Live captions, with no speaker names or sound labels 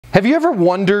Have you ever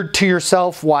wondered to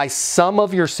yourself why some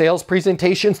of your sales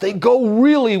presentations, they go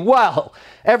really well?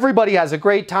 Everybody has a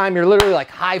great time. You're literally like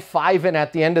high-fiving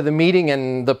at the end of the meeting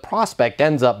and the prospect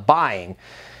ends up buying.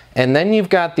 And then you've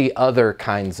got the other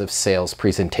kinds of sales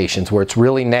presentations where it's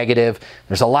really negative.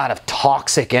 There's a lot of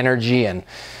toxic energy and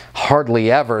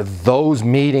hardly ever those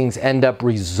meetings end up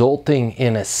resulting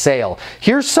in a sale.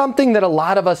 Here's something that a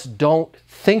lot of us don't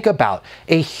think about.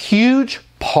 A huge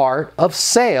part of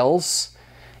sales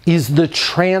is the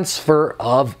transfer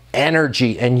of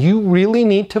energy, and you really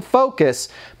need to focus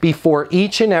before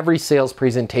each and every sales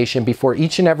presentation, before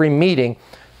each and every meeting,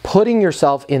 putting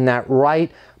yourself in that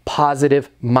right positive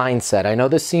mindset. I know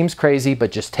this seems crazy,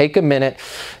 but just take a minute,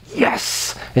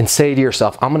 yes, and say to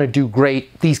yourself, I'm gonna do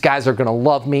great. These guys are gonna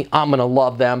love me. I'm gonna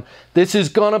love them. This is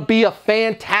gonna be a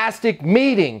fantastic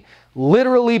meeting.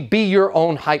 Literally be your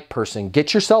own hype person.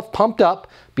 Get yourself pumped up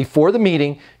before the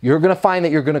meeting. You're gonna find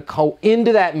that you're gonna go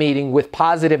into that meeting with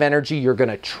positive energy. You're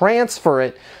gonna transfer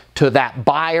it to that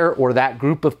buyer or that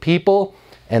group of people,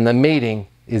 and the meeting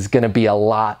is gonna be a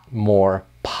lot more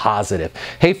positive.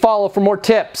 Hey, follow for more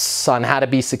tips on how to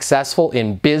be successful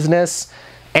in business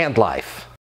and life.